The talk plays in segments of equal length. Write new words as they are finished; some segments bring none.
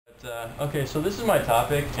Okay, so this is my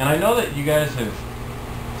topic, and I know that you guys have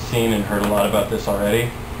seen and heard a lot about this already,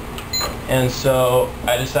 and so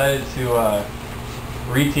I decided to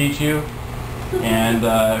reteach you and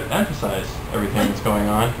emphasize everything that's going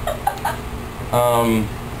on.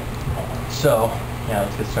 Yeah,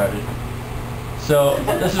 let's get started. So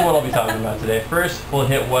this is what I'll be talking about today. First, we'll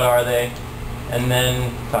hit what are they, and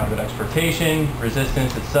then talk about exportation,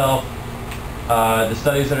 resistance itself, the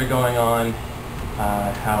studies that are going on,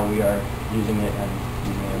 how we are using it and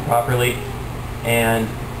using it improperly, and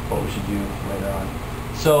what we should do later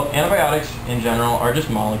on. So antibiotics in general are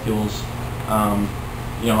just molecules.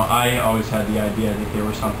 You know, I always had the idea that they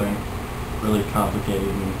were something really complicated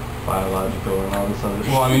and biological and all this other.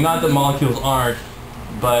 Well, I mean, not that molecules aren't,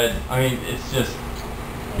 but I mean, it's just,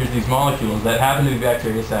 here's these molecules that happen to be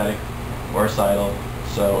bacteriostatic or acidal,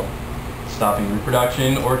 so stopping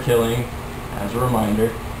reproduction or killing, as a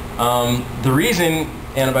reminder. The reason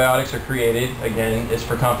antibiotics are created, again, is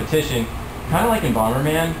for competition, kind of like in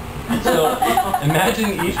Bomberman. So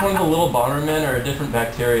imagine each one of the little Bombermen are a different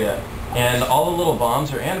bacteria, and all the little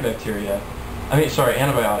bombs are antibacteria.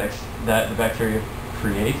 Antibiotics that the bacteria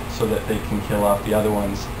create so that they can kill off the other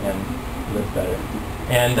ones and live better.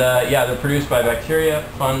 And yeah, they're produced by bacteria,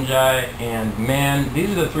 fungi, and man.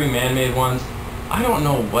 These are the three man-made ones. I don't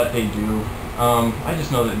know what they do. I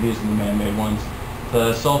just know that these are the man-made ones.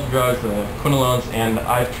 The sulfa drugs, the quinolones, and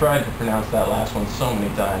I've tried to pronounce that last one so many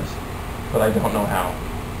times, but I don't know how.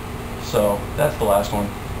 So that's the last one.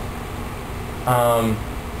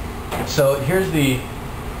 So here's the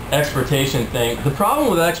exportation thing. The problem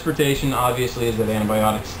with exportation, obviously, is that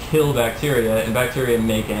antibiotics kill bacteria, and bacteria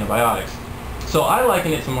make antibiotics. So I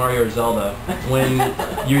liken it to Mario or Zelda, when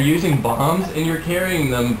you're using bombs and you're carrying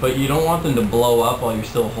them, but you don't want them to blow up while you're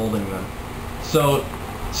still holding them. So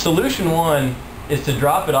solution one is to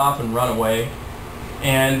drop it off and run away,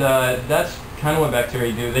 and that's kind of what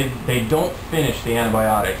bacteria do. They don't finish the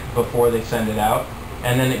antibiotic before they send it out,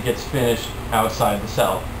 and then it gets finished outside the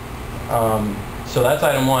cell. So that's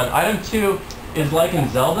item one. Item two is like in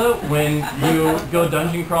Zelda, when you go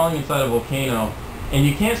dungeon crawling inside a volcano, and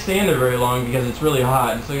you can't stay in there very long because it's really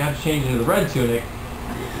hot, and so you have to change into the red tunic,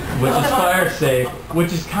 which is fire safe,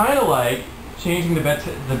 which is kind of like changing the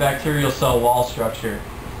bacterial cell wall structure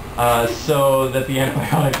so that the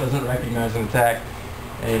antibiotic doesn't recognize an attack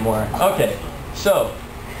anymore. Okay, so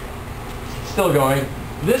still going.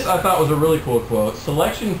 This I thought was a really cool quote.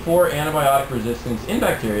 Selection for antibiotic resistance in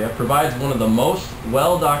bacteria provides one of the most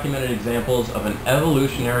well-documented examples of an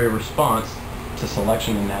evolutionary response to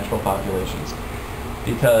selection in natural populations,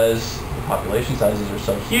 because the population sizes are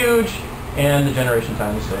so huge and the generation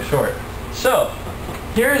time is so short. So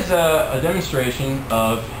here's a demonstration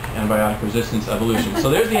of antibiotic resistance evolution. So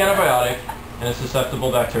there's the antibiotic and a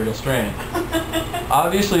susceptible bacterial strain.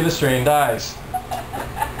 Obviously the strain dies.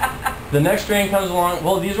 The next strain comes along.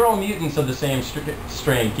 Well, these are all mutants of the same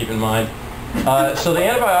strain, keep in mind. So the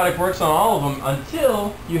antibiotic works on all of them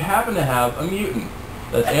until you happen to have a mutant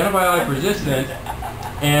that's antibiotic resistant,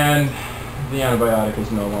 and the antibiotic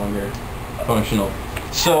is no longer functional.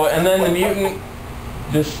 So, and then the mutant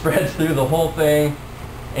just spreads through the whole thing,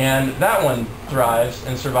 and that one thrives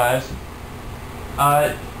and survives.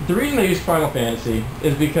 The reason they use Final Fantasy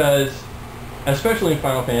is because, especially in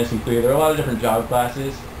Final Fantasy 3, there are a lot of different job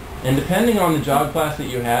classes, and depending on the job class that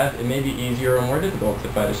you have, it may be easier or more difficult to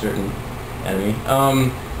fight a certain enemy.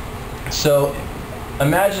 So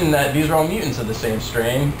imagine that these are all mutants of the same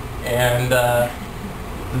strain, and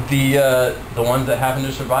the ones that happen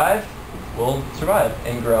to survive will survive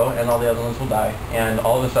and grow, and all the other ones will die, and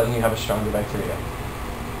all of a sudden you have a stronger bacteria.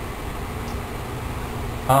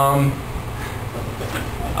 I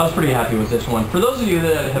was pretty happy with this one. For those of you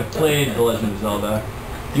that have played The Legend of Zelda,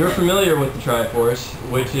 you're familiar with the Triforce,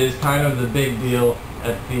 which is kind of the big deal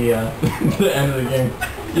at the, the end of the game.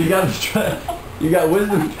 You got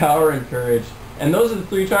wisdom, power, and courage, and those are the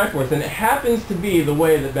three Triforce, and it happens to be the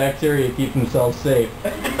way that bacteria keep themselves safe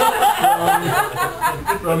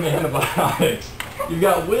from antibiotics. You've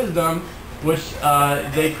got wisdom, which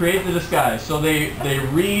they create the disguise, so they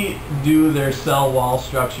redo their cell wall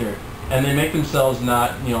structure, and they make themselves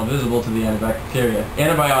not, you know, visible to the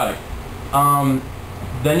antibiotic.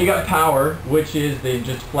 Then you got power, which is they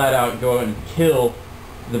just flat out go and kill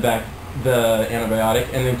the antibiotic,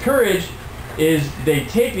 and then courage is they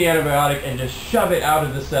take the antibiotic and just shove it out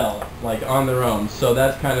of the cell, like on their own. So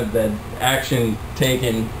that's kind of the action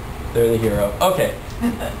taken. They're the hero. Okay,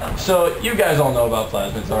 so you guys all know about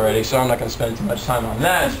plasmids already, so I'm not going to spend too much time on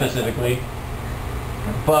that specifically.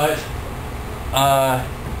 But,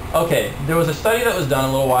 okay, there was a study that was done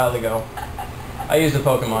a little while ago I used a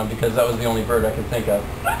Pokemon because that was the only bird I could think of.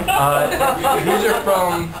 These are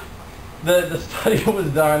from, the study was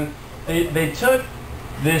done, they took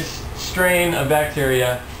this strain of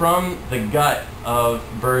bacteria from the gut of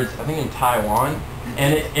birds, I think in Taiwan,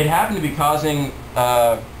 and it happened to be causing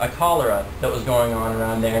a cholera that was going on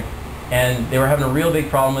around there, and they were having a real big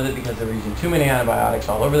problem with it because they were using too many antibiotics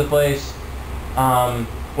all over the place.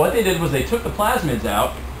 What they did was they took the plasmids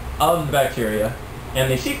out of the bacteria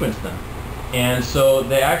and they sequenced them. And so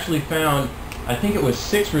they actually found, I think it was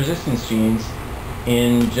 6 resistance genes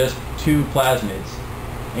in just 2 plasmids.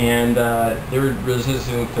 And they were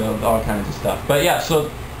resistant to all kinds of stuff. But yeah, so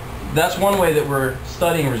that's one way that we're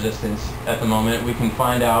studying resistance at the moment. We can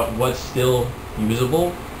find out what's still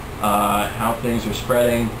usable, how things are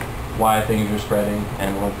spreading, why things are spreading,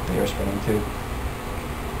 and what they are spreading to.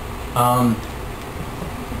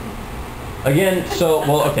 Again, so,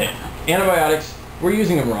 well, okay, antibiotics, we're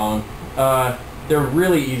using them wrong. They're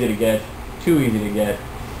really easy to get, too easy to get.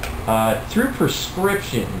 Through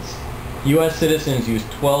prescriptions, U.S. citizens use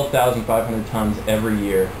 12,500 tons every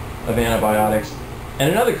year of antibiotics.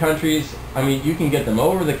 And in other countries, I mean, you can get them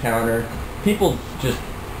over the counter. People just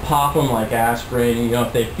pop them like aspirin. You know,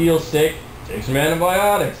 if they feel sick, take some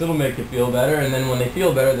antibiotics. It'll make you feel better. And then when they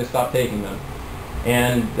feel better, they stop taking them.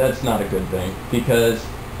 And that's not a good thing, because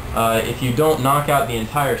if you don't knock out the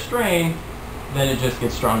entire strain, then it just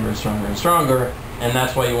gets stronger and stronger and stronger. And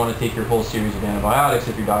that's why you want to take your whole series of antibiotics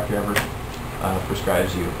if your doctor ever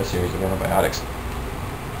prescribes you a series of antibiotics.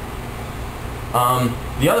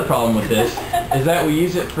 The other problem with this is that we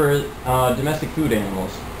use it for domestic food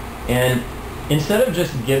animals. And instead of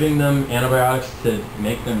just giving them antibiotics to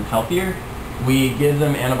make them healthier, we give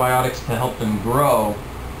them antibiotics to help them grow.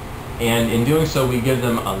 And in doing so, we give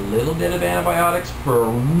them a little bit of antibiotics for a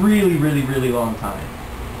really, really, really long time.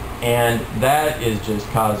 And that is just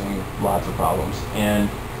causing lots of problems. And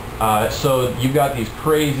so you've got these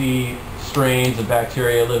crazy strains of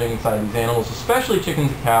bacteria living inside these animals, especially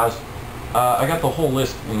chickens and cows. I got the whole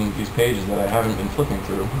list in these pages that I haven't been flipping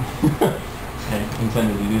through. I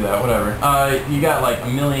intended to do that, whatever. You got like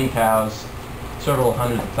 1 million cows, several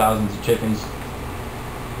hundreds of thousands of chickens.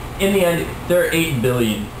 In the end, there are 8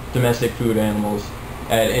 billion domestic food animals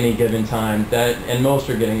at any given time, and most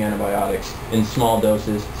are getting antibiotics in small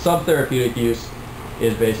doses. Subtherapeutic use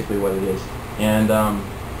is basically what it is. And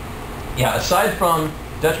yeah, aside from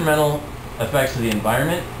detrimental effects to the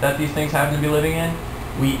environment that these things happen to be living in,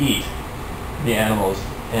 we eat the animals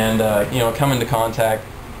and you know, come into contact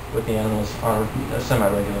with the animals on a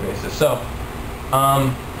semi-regular basis. So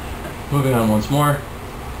moving on once more,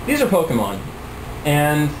 these are Pokemon,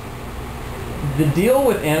 and the deal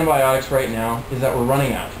with antibiotics right now is that we're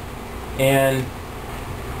running out. And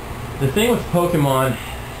the thing with Pokemon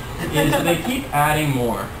is they keep adding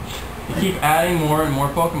more. They keep adding more and more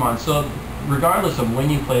Pokemon. So regardless of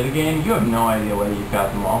when you play the game, you have no idea whether you've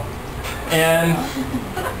got them all. And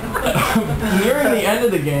nearing the end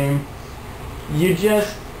of the game, you're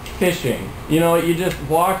just fishing. You know, you just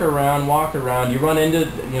walk around, you run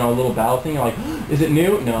into, you know, a little battle thing, you're like, is it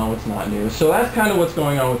new? No, it's not new. So that's kind of what's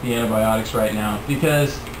going on with the antibiotics right now,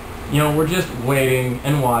 because, you know, we're just waiting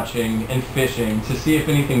and watching and fishing to see if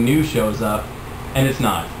anything new shows up, and it's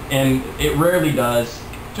not. And it rarely does,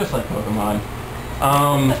 just like Pokemon.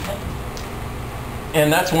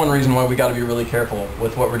 And that's one reason why we got to be really careful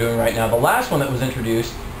with what we're doing right now. The last one that was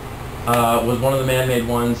introduced was one of the man-made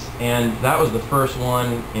ones, and that was the first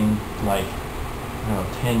one in like, I don't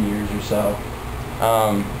know, 10 years or so.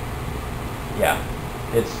 Yeah,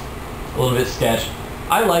 it's a little bit sketch.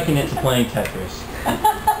 I liken it to playing Tetris.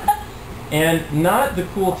 And not the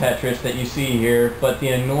cool Tetris that you see here, but the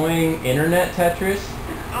annoying internet Tetris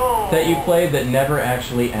that you play that never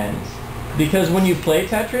actually ends. Because when you play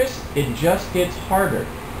Tetris, it just gets harder.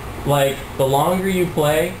 Like, the longer you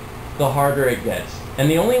play, the harder it gets. And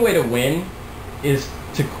the only way to win is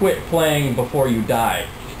to quit playing before you die.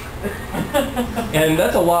 And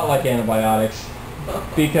that's a lot like antibiotics,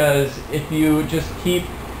 because if you just keep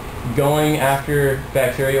going after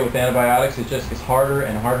bacteria with antibiotics, it just gets harder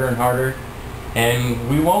and harder and harder, and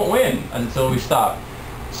we won't win until we stop.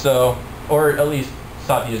 So, or at least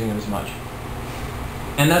stop using them as much.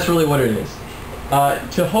 And that's really what it is.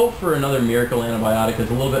 To hope for another miracle antibiotic is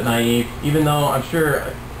a little bit naive, even though I'm sure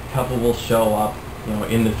a couple will show up, you know,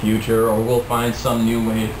 in the future, or we'll find some new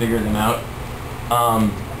way to figure them out.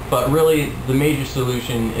 But really, the major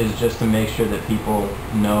solution is just to make sure that people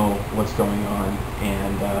know what's going on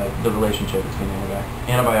and the relationship between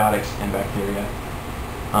antibiotics and bacteria.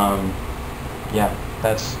 Yeah,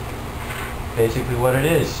 that's basically what it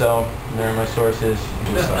is. So there are my sources.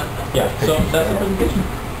 Yeah, so that's the presentation.